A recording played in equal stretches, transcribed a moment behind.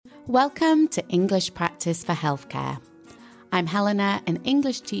Welcome to English Practice for Healthcare. I'm Helena, an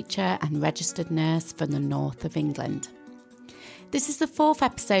English teacher and registered nurse from the north of England. This is the fourth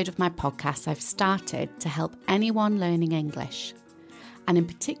episode of my podcast I've started to help anyone learning English, and in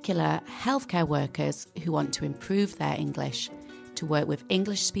particular, healthcare workers who want to improve their English to work with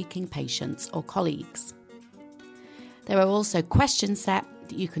English-speaking patients or colleagues. There are also questions set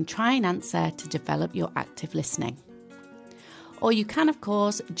that you can try and answer to develop your active listening. Or you can, of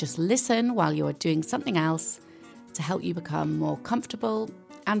course, just listen while you are doing something else to help you become more comfortable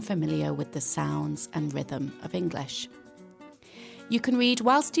and familiar with the sounds and rhythm of English. You can read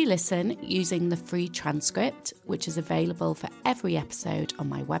whilst you listen using the free transcript, which is available for every episode on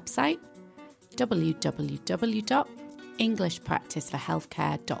my website,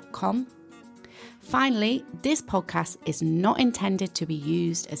 www.englishpracticeforhealthcare.com. Finally, this podcast is not intended to be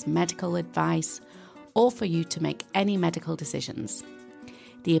used as medical advice or for you to make any medical decisions.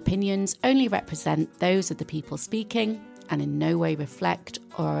 The opinions only represent those of the people speaking and in no way reflect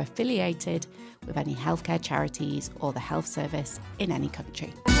or are affiliated with any healthcare charities or the health service in any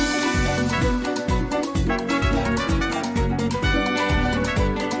country.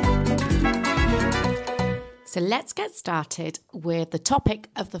 So let's get started with the topic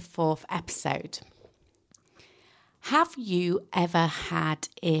of the fourth episode. Have you ever had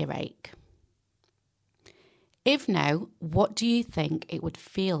earache? If no, what do you think it would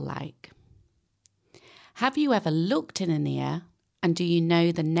feel like? Have you ever looked in an ear, and do you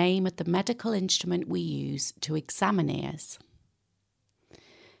know the name of the medical instrument we use to examine ears?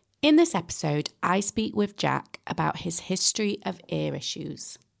 In this episode, I speak with Jack about his history of ear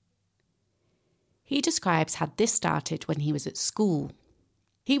issues. He describes how this started when he was at school.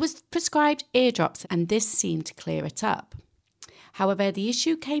 He was prescribed eardrops and this seemed to clear it up. However, the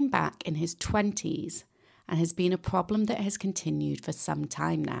issue came back in his 20s and has been a problem that has continued for some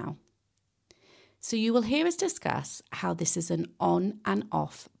time now. So you will hear us discuss how this is an on and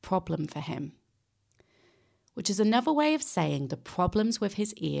off problem for him, which is another way of saying the problems with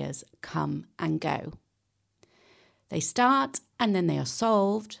his ears come and go. They start and then they are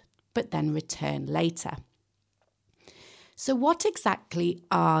solved, but then return later. So what exactly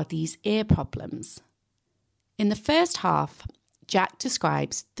are these ear problems? In the first half, Jack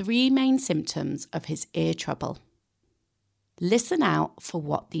describes three main symptoms of his ear trouble. Listen out for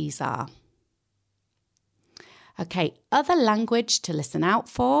what these are. Okay, other language to listen out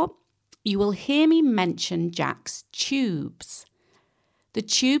for. You will hear me mention Jack's tubes. The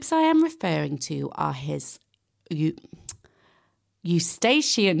tubes I am referring to are his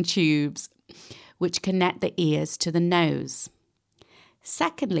eustachian tubes, which connect the ears to the nose.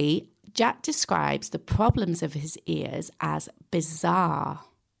 Secondly, Jack describes the problems of his ears as bizarre.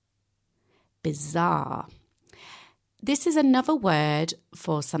 Bizarre. This is another word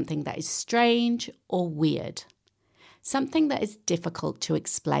for something that is strange or weird, something that is difficult to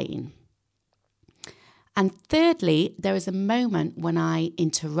explain. And thirdly, there is a moment when I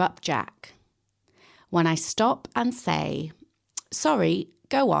interrupt Jack, when I stop and say, "Sorry,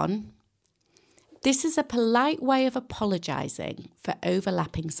 go on." This is a polite way of apologising for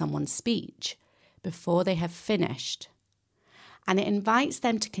overlapping someone's speech before they have finished, and it invites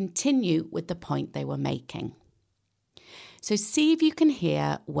them to continue with the point they were making. So see if you can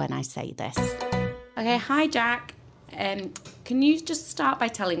hear when I say this. Okay, hi Jack. Can you just start by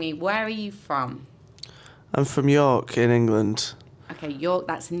telling me, where are you from? I'm from York in England. Okay, York,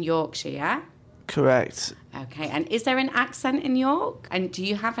 that's in Yorkshire, yeah? Correct. Okay, and is there an accent in York? And do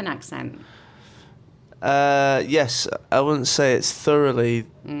you have an accent? Yes, I wouldn't say it's thoroughly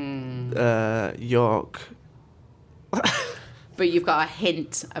York. But you've got a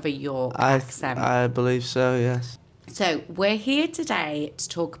hint of a York accent. I believe so, yes. So we're here today to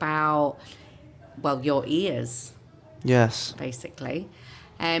talk about, well, your ears. Yes. Basically.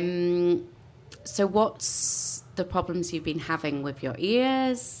 So what's the problems you've been having with your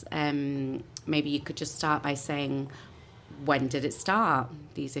ears? Maybe you could just start by saying, when did it start,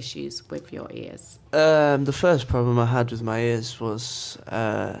 these issues with your ears? The first problem I had with my ears was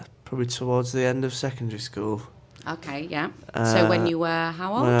probably towards the end of secondary school. Okay, yeah. So when you were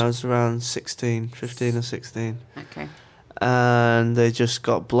how old? When I was around 15 or 16. Okay. And they just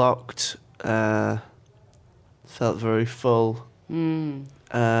got blocked. Felt very full.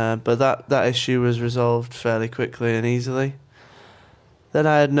 But that issue was resolved fairly quickly and easily. Then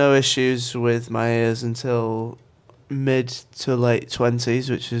I had no issues with my ears until mid to late 20s,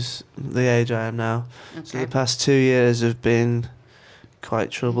 which is the age I am now. Okay. So the past 2 years have been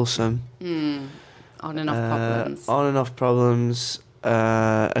quite troublesome. On and off problems. On and off problems.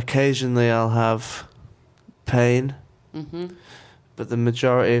 Occasionally I'll have pain, but the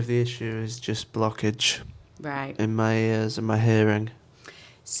majority of the issue is just blockage Right. in my ears and my hearing.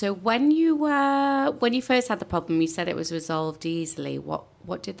 So when you first had the problem, you said it was resolved easily.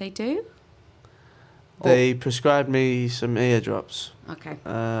 What did they do? They prescribed me some eardrops. Okay.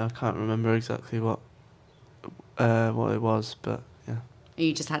 I can't remember exactly what it was, but yeah.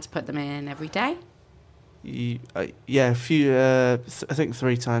 You just had to put them in every day? Yeah, a few. I think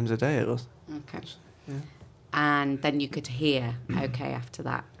 3 times a day it was. Okay. Yeah. And then you could hear okay after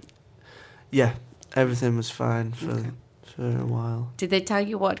that? Yeah, everything was fine for a while. Did they tell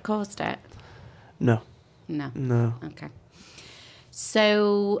you what caused it? No. No. Okay.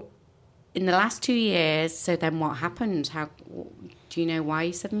 So, in the last 2 years, so then what happened? How do you know why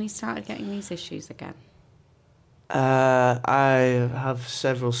you suddenly started getting these issues again? I have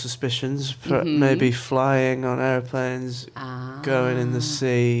several suspicions. Maybe flying on airplanes, going in the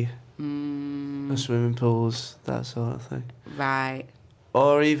sea, or swimming pools, that sort of thing. Right.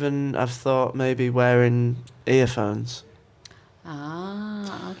 Or even I've thought maybe wearing earphones.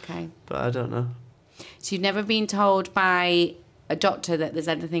 Okay. But I don't know. So you've never been told by a doctor that there's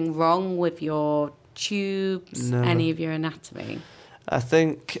anything wrong with your tubes, Never. any of your anatomy? I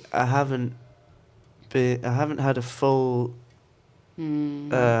think I haven't had a full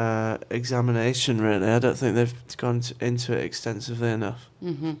examination really. I don't think they've gone into it extensively enough.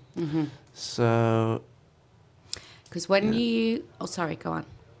 So. Because when you... Oh, sorry, go on.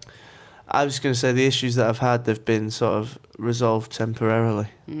 I was going to say the issues that I've had, they've been sort of resolved temporarily.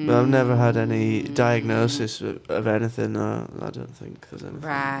 But I've never had any diagnosis of anything. I don't think there's anything.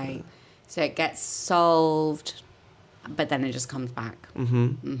 Right. So it gets solved, but then it just comes back.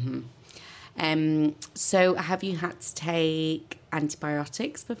 So have you had to take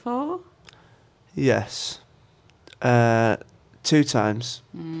antibiotics before? Yes. 2 times.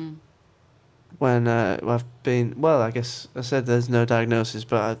 When I've been... Well, I guess I said there's no diagnosis,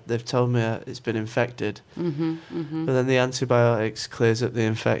 but they've told me it's been infected. But then the antibiotics clears up the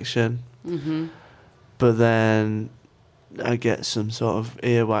infection. But then I get some sort of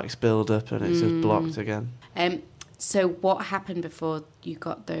earwax build-up and it's just blocked again. So what happened before you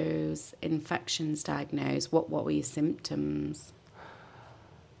got those infections diagnosed? What were your symptoms?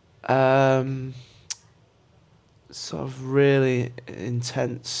 Sort of really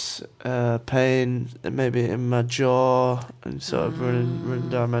intense pain, maybe in my jaw, and sort of running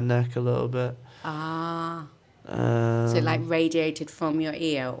down my neck a little bit. So it like radiated from your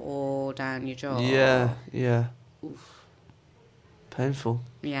ear or down your jaw? Yeah. Oof. Painful.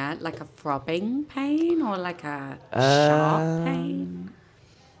 Yeah, like a throbbing pain or like a sharp pain?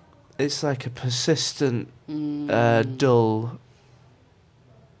 It's like a persistent, dull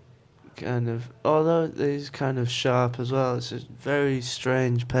kind of, although it's kind of sharp as well. It's a very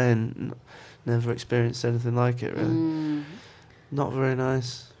strange pain. Never experienced anything like it really. Not very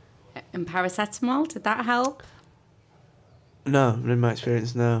nice. And paracetamol, did that help? No, in my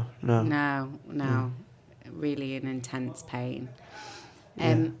experience, no. No. Really an intense pain.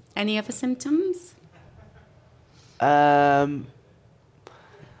 Any other symptoms? My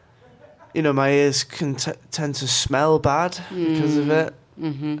ears can tend to smell bad because of it.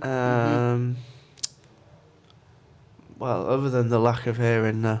 Well, other than the lack of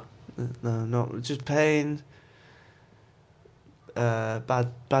hearing, no, not just pain. Bad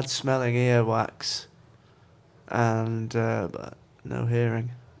smelling earwax, and but no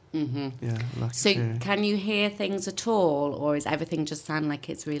hearing. Yeah. Lack So of hearing. can you hear things at all, or is everything just sound like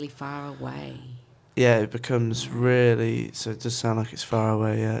it's really far away? Yeah, it becomes really. So it does sound like it's far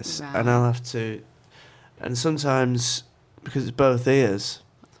away. Yeah, Right. and I'll have to, and sometimes because it's both ears.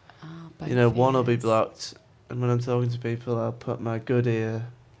 One will be blocked, and when I'm talking to people, I'll put my good ear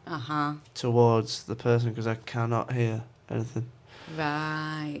towards the person because I cannot hear anything.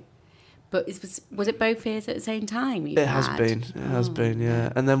 Right. But was it both ears at the same time? It has been,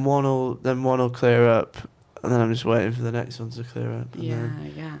 yeah. And then one will clear up, and then I'm just waiting for the next one to clear up. And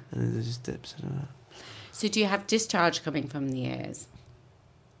Yeah. And then it just dips in and out. So do you have discharge coming from the ears?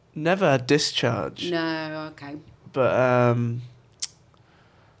 Never had discharge. No, okay. But I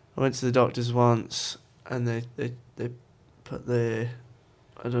went to the doctors once, and they put the,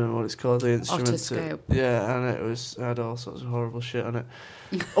 I don't know what it's called, the instrument. Otoscope. Yeah, and it had all sorts of horrible shit on it.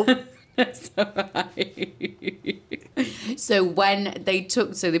 That's all right. So when they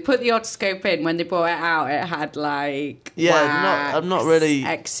put the otoscope in, when they brought it out, it had like wax, I'm not really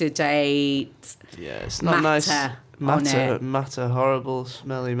exudate. Yeah, it's not nice. Matter, horrible,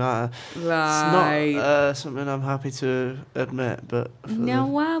 smelly matter. Right. It's not something I'm happy to admit, but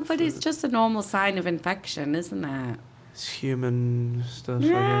But it's just a normal sign of infection, isn't it? It's human stuff,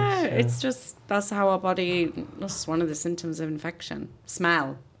 Yeah, I guess. it's just, that's how our body, that's one of the symptoms of infection.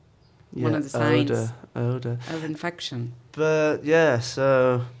 Smell, one of the signs Odour. of infection. But yeah,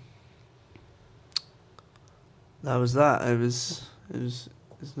 so that was that. It's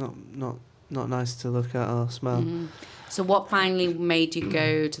not nice to look at or smell. Mm. So what finally made you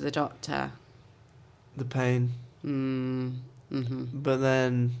go to the doctor? The pain. Mm-hmm. But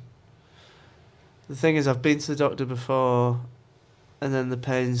then the thing is, I've been to the doctor before, and then the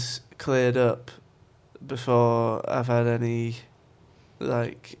pain's cleared up before I've had any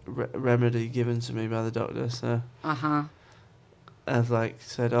like remedy given to me by the doctor. So I've like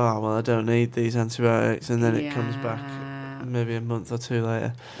said, oh well, I don't need these antibiotics, and then it comes back maybe a month or two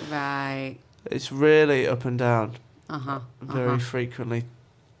later. Right. It's really up and down. Very Uh-huh. frequently,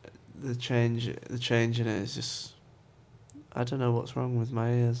 the change in it is just, I don't know what's wrong with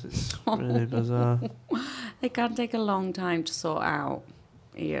my ears. It's really bizarre. They can take a long time to sort out,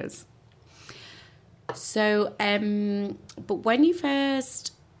 ears. So, but when you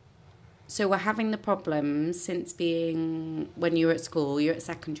first, so we're having the problems since being, when you were at school, you're at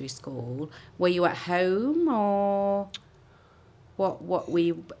secondary school, were you at home or what were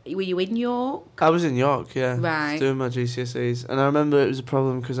you in York? I was in York, yeah. Right. Doing my GCSEs. And I remember it was a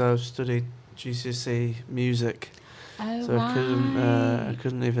problem because I studied GCSE music. Oh, so I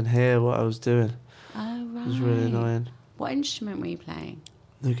couldn't even hear what I was doing. Oh, right. It was really annoying. What instrument were you playing?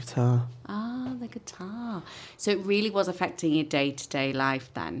 The guitar. Ah, the guitar. So it really was affecting your day-to-day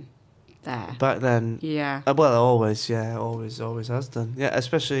life then, there? Back then. Yeah. Well, always has done. Yeah,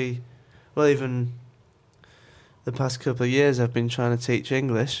 especially, well, even the past couple of years I've been trying to teach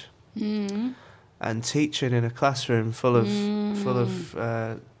English. Mm. And teaching in a classroom full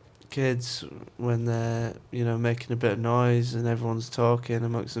of kids when they're, making a bit of noise and everyone's talking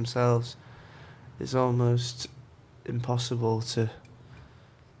amongst themselves, it's almost impossible to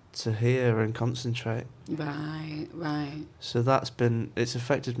hear and concentrate. Right. So it's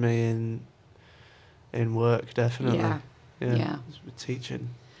affected me in work, definitely. Yeah. With teaching.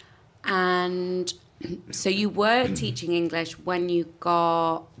 And so you were teaching English when you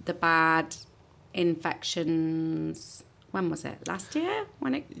got the bad infections. When was it? Last year?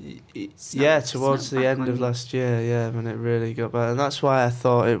 When it towards the end of last year, when it really got bad. And that's why I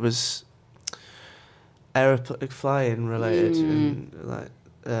thought it was flying related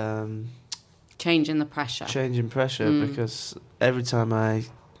and changing the pressure. Because every time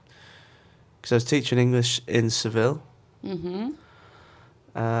because I was teaching English in Seville. Mm-hmm.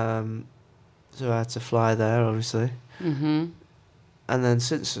 So I had to fly there, obviously. Mm-hmm. And then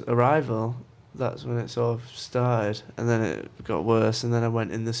since arrival, that's when it sort of started. And then it got worse, and then I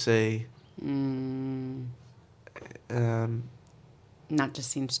went in the sea. And that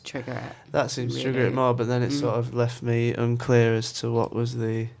just seems to trigger it. That seems to trigger it more, but then it sort of left me unclear as to what was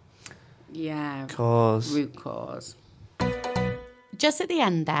the root cause. Just at the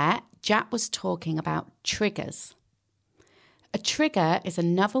end there, Jack was talking about triggers. A trigger is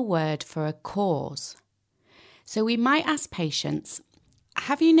another word for a cause. So we might ask patients,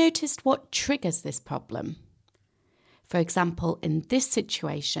 have you noticed what triggers this problem? For example, in this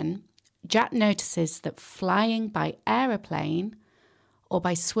situation, Jack notices that flying by aeroplane or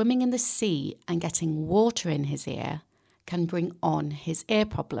by swimming in the sea and getting water in his ear can bring on his ear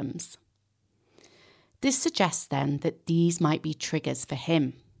problems. This suggests then that these might be triggers for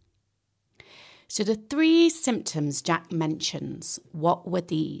him. So the 3 symptoms Jack mentions, what were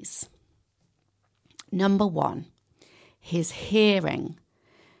these? Number 1, his hearing.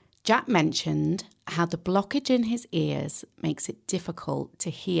 Jack mentioned how the blockage in his ears makes it difficult to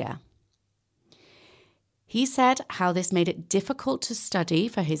hear. He said how this made it difficult to study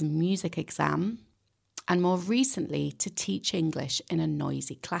for his music exam and more recently to teach English in a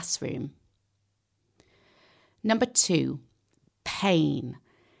noisy classroom. Number 2, pain.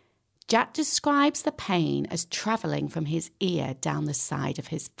 Jack describes the pain as travelling from his ear down the side of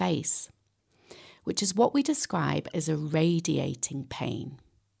his face, which is what we describe as a radiating pain.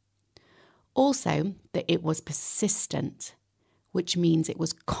 Also, that it was persistent, which means it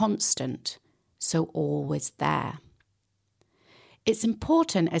was constant, so always there. It's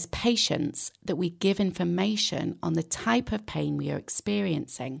important as patients that we give information on the type of pain we are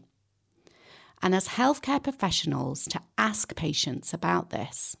experiencing, and as healthcare professionals to ask patients about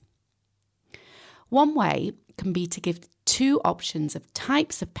this. One way can be to give 2 options of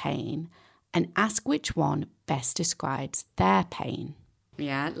types of pain and ask which one best describes their pain.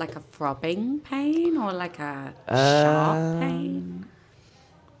 Yeah, like a throbbing pain or like a sharp pain?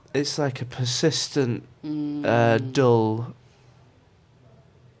 It's like a persistent, dull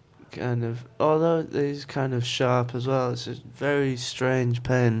kind of, although it is kind of sharp as well, it's a very strange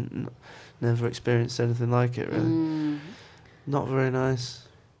pain. Never experienced anything like it, really. Not very nice.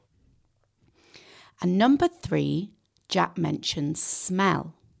 And number 3, Jack mentions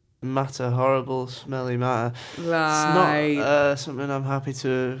smell. Matter, horrible, smelly matter. Right. It's not something I'm happy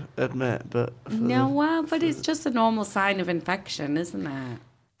to admit, but... But it's just a normal sign of infection, isn't it?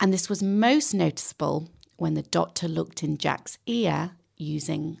 And this was most noticeable when the doctor looked in Jack's ear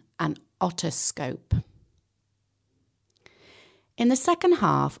using an otoscope. In the second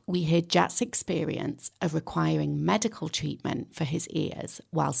half, we hear Jack's experience of requiring medical treatment for his ears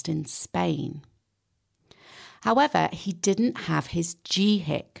whilst in Spain. However, he didn't have his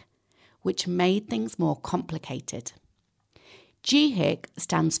GHIC, which made things more complicated. GHIC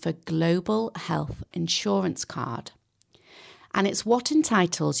stands for Global Health Insurance Card, and it's what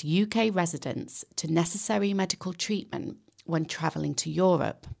entitles UK residents to necessary medical treatment when travelling to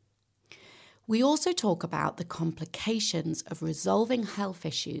Europe. We also talk about the complications of resolving health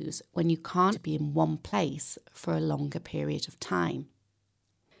issues when you can't be in one place for a longer period of time.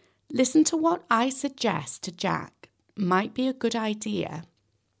 Listen to what I suggest to Jack might be a good idea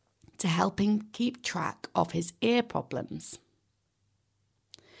to help him keep track of his ear problems.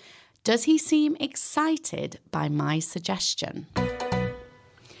 Does he seem excited by my suggestion?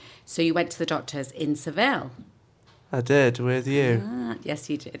 So you went to the doctor's in Seville? I did, with you. Yes,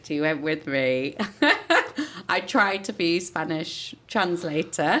 you did. You went with me. I tried to be Spanish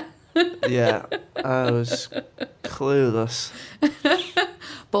translator. Yeah, I was clueless.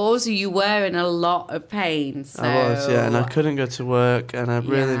 But also you were in a lot of pain. So... I was, yeah, and I couldn't go to work, and I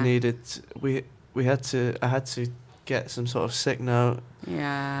really Yeah. needed... I had to get some sort of sick note,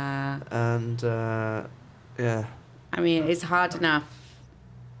 Yeah. and yeah. I mean, it's hard enough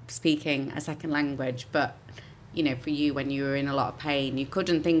speaking a second language, but, you know, for you, when you were in a lot of pain, you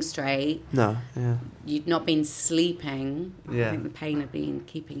couldn't think straight. No, yeah. You'd not been sleeping. Yeah. I think the pain had been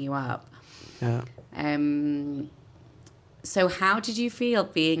keeping you up. Yeah. So how did you feel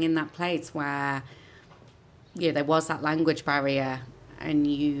being in that place where, there was that language barrier and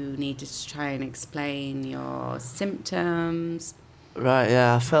you needed to try and explain your symptoms? Right,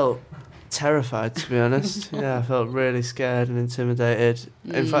 yeah, I felt terrified, to be honest. Yeah, I felt really scared and intimidated.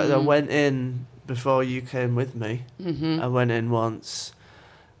 In fact, I went in before you came with me. I went in once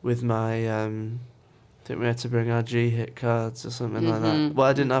with my, I think we had to bring our GHIT cards or something like that. Well,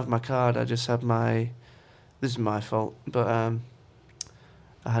 I didn't have my card, I just had my, this is my fault, but I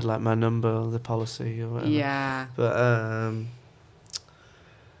had like my number or the policy or whatever. Yeah. But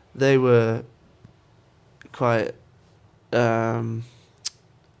they were quite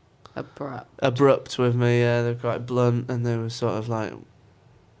Abrupt with me, yeah. They were quite blunt, and they were sort of like,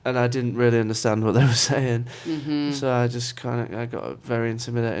 and I didn't really understand what they were saying. So I just I got very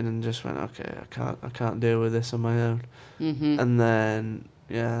intimidated and just went, okay, I can't deal with this on my own. And then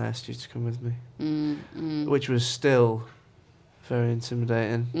I asked you to come with me, which was still very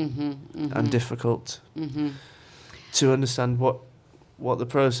intimidating and difficult to understand what the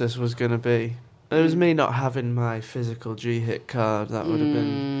process was going to be. It was me not having my physical GHIT card. That would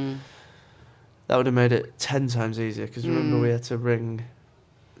have made it 10 times easier, because remember we had to ring.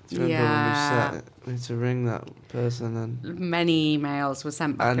 Do you remember when we had to ring that person, and many emails were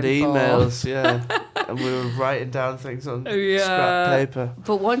sent back and emails, forth. yeah, and we were writing down things on scrap paper.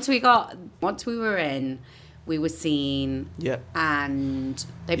 But once we were in, we were seen. Yeah. And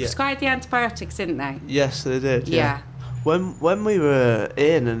they prescribed the antibiotics, didn't they? Yes, they did. Yeah. When we were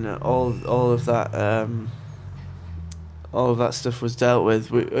in and all of that stuff was dealt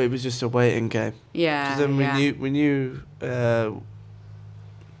with, it was just a waiting game. Yeah. Because then we knew where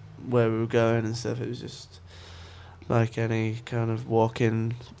we were going and stuff. It was just like any kind of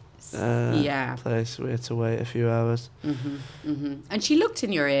walk-in place. We had to wait a few hours. And she looked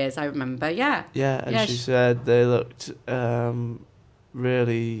in your ears, I remember. Yeah. Yeah, and she said they looked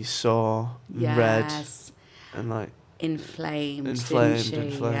really sore, red, and like inflamed, didn't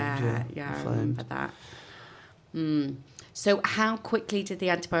she? Yeah, I remember that. So how quickly did the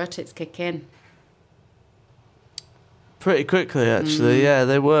antibiotics kick in? Pretty quickly, actually. Yeah,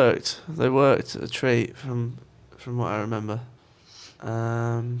 they worked. They worked a treat from what I remember.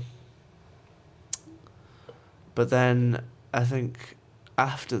 But then I think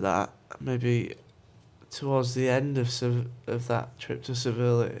after that, maybe towards the end of that trip to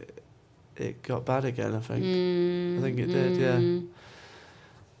Seville, it got bad again, I think. I think it did, yeah.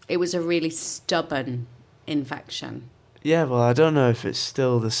 It was a really stubborn infection. Yeah, well, I don't know if it's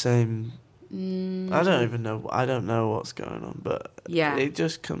still the same. I don't even know. I don't know what's going on, but it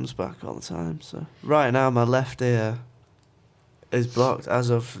just comes back all the time. So right now, my left ear is blocked as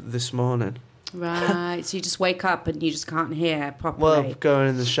of this morning. Right. So you just wake up and you just can't hear properly. Well, going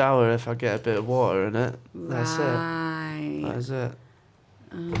in the shower, if I get a bit of water in it, that's it. Right. That is it.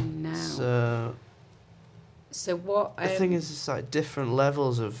 Oh no. So what? The thing is, it's like different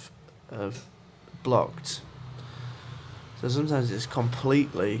levels of blocked. So sometimes it's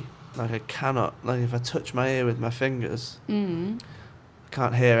completely like I cannot, like if I touch my ear with my fingers, I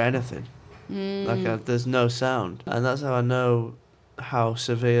can't hear anything. Like there's no sound, and that's how I know how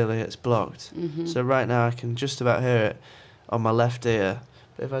severely it's blocked. So right now I can just about hear it on my left ear,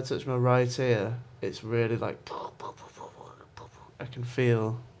 but if I touch my right ear, it's really like I can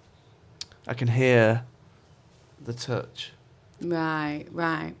hear the touch. Right.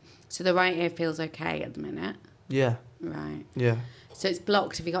 So the right ear feels okay at the minute. Yeah. Right. Yeah. So it's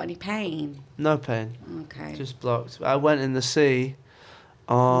blocked. Have you got any pain? No pain. Okay. Just blocked. I went in the sea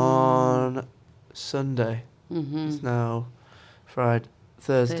on Sunday. It's now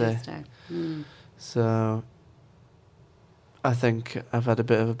Thursday. So I think I've had a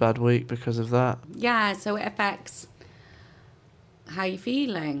bit of a bad week because of that. Yeah, so it affects how you're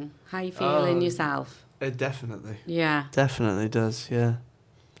feeling. How you feeling yourself. It definitely. Yeah. Definitely does, yeah.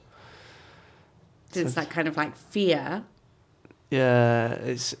 It's that kind of like fear. Yeah,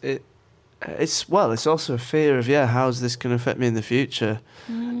 it's also a fear of, how's this going to affect me in the future?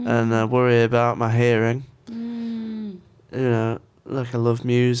 And I worry about my hearing. You know, like I love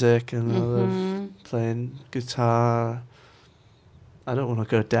music and I love playing guitar. I don't want to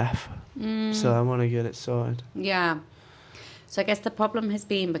go deaf, so I want to get it sorted. Yeah. So I guess the problem has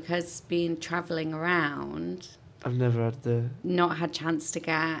been because being travelling around, I've never had not had chance to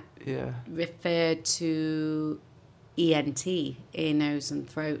get referred to ENT, ear, nose and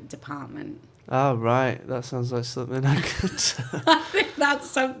throat department. Oh, right. That sounds like something I could I think that's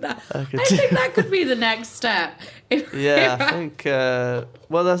something. I think that could be the next step. Yeah, I think.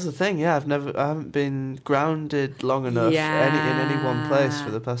 Well, that's the thing. Yeah, I haven't been grounded long enough in any one place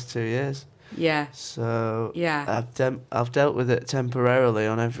for the past 2 years. Yeah. So I've dealt with it temporarily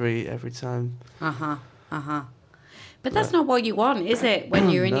on every time. But that's not what you want, is it? When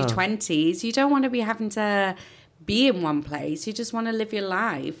you're in your 20s, you don't want to be having to be in one place. You just want to live your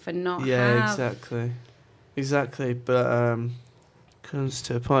life and not exactly. But comes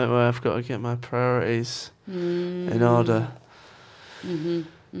to a point where I've got to get my priorities in order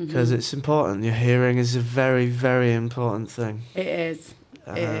because it's important. Your hearing is a very, very important thing. It is.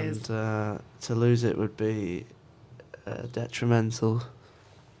 And to lose it would be detrimental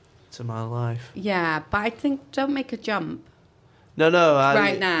to my life. Yeah, but I think don't make a jump. No.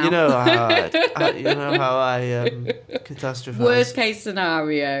 Right now. You know how I catastrophize. Worst case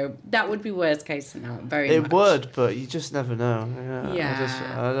scenario. That would be worst case scenario. It would, but you just never know.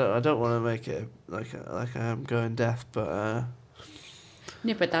 Yeah. I don't want to make it like I'm going deaf, but.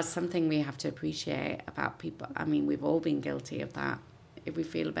 No, but that's something we have to appreciate about people. I mean, we've all been guilty of that. If we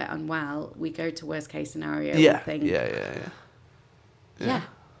feel a bit unwell, we go to worst case scenario. Yeah. And think, yeah.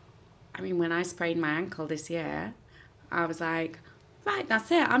 I mean, when I sprained my ankle this year, I was like, right,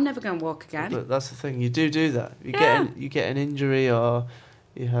 that's it. I'm never going to walk again. But that's the thing. You do that. You get an injury or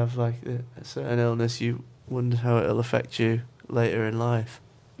you have like a certain illness. You wonder how it'll affect you later in life.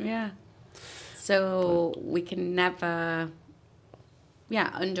 Yeah. So we can never,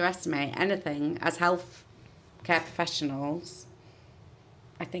 underestimate anything as health care professionals.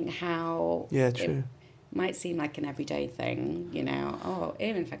 I think how true. It might seem like an everyday thing,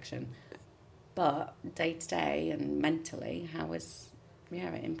 ear infection. But day to day and mentally, how is it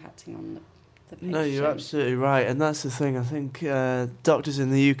impacting on the patient? No, you're absolutely right. And that's the thing. I think doctors in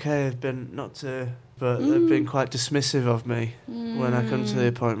the UK have been, they've been quite dismissive of me when I come to the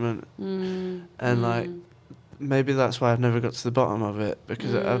appointment. And like, maybe that's why I've never got to the bottom of it,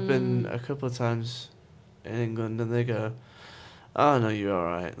 because I've been a couple of times in England and they go, oh no, you're all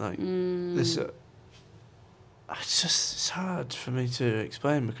right. Like this, it's hard for me to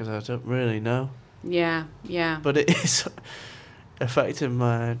explain because I don't really know. Yeah. But it is affecting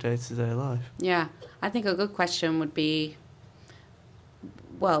my day-to-day life. Yeah, I think a good question would be,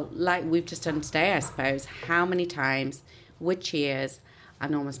 well, like we've just done today, I suppose, how many times, which years,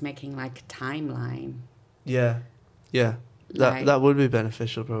 and almost making like a timeline. Yeah. That would be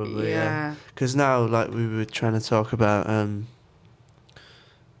beneficial probably. Yeah. Because now, like we were trying to talk about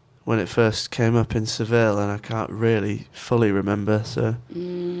when it first came up in Seville, and I can't really fully remember, so.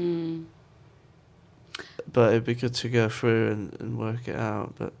 But it'd be good to go through and work it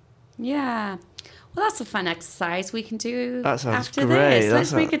out. But yeah. Well, that's a fun exercise we can do that sounds after great. this.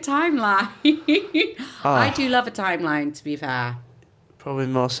 Let's make a timeline. I do love a timeline, to be fair. Probably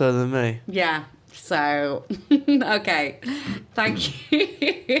more so than me. Yeah. So, okay. Thank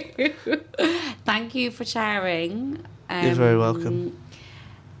you. Thank you for sharing. You're very welcome.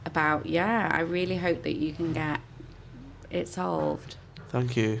 I really hope that you can get it solved.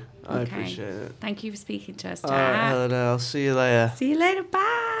 Thank you. I Okay. appreciate it. Thank you for speaking to us, All right, Jack. Helena, I'll see you later. See you later.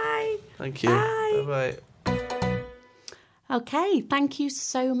 Bye. Thank you. Bye. Bye-bye. Okay, thank you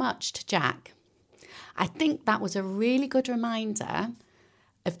so much to Jack. I think that was a really good reminder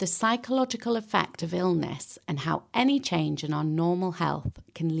of the psychological effect of illness and how any change in our normal health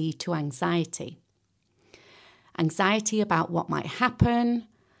can lead to anxiety. Anxiety about what might happen,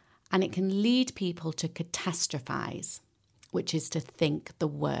 and it can lead people to catastrophize, which is to think the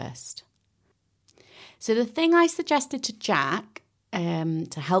worst. So the thing I suggested to Jack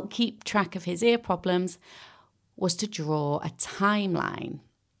to help keep track of his ear problems was to draw a timeline.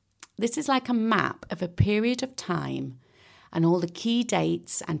 This is like a map of a period of time and all the key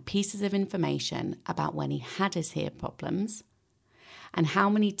dates and pieces of information about when he had his ear problems and how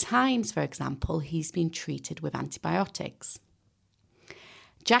many times, for example, he's been treated with antibiotics.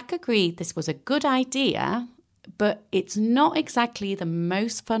 Jack agreed this was a good idea, but it's not exactly the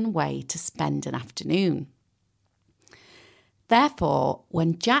most fun way to spend an afternoon. Therefore,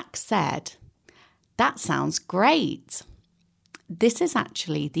 when Jack said, "That sounds great," this is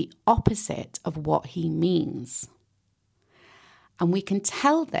actually the opposite of what he means. And we can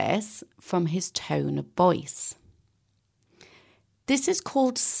tell this from his tone of voice. This is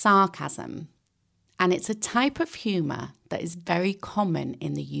called sarcasm, and it's a type of humour that is very common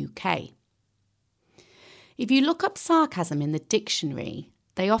in the UK. If you look up sarcasm in the dictionary,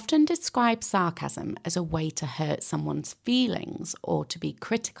 they often describe sarcasm as a way to hurt someone's feelings or to be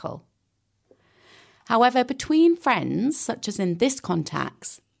critical. However, between friends, such as in this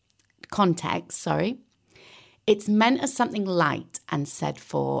context, it's meant as something light and said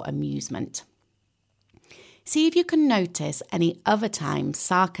for amusement. See if you can notice any other times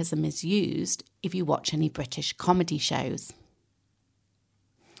sarcasm is used if you watch any British comedy shows.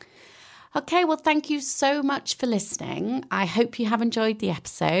 Okay, well, thank you so much for listening. I hope you have enjoyed the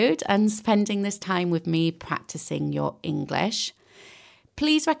episode and spending this time with me practicing your English.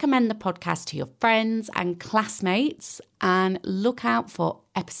 Please recommend the podcast to your friends and classmates and look out for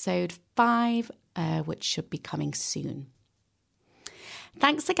episode 5, which should be coming soon.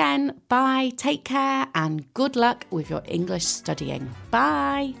 Thanks again. Bye. Take care and good luck with your English studying.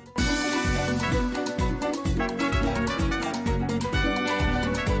 Bye.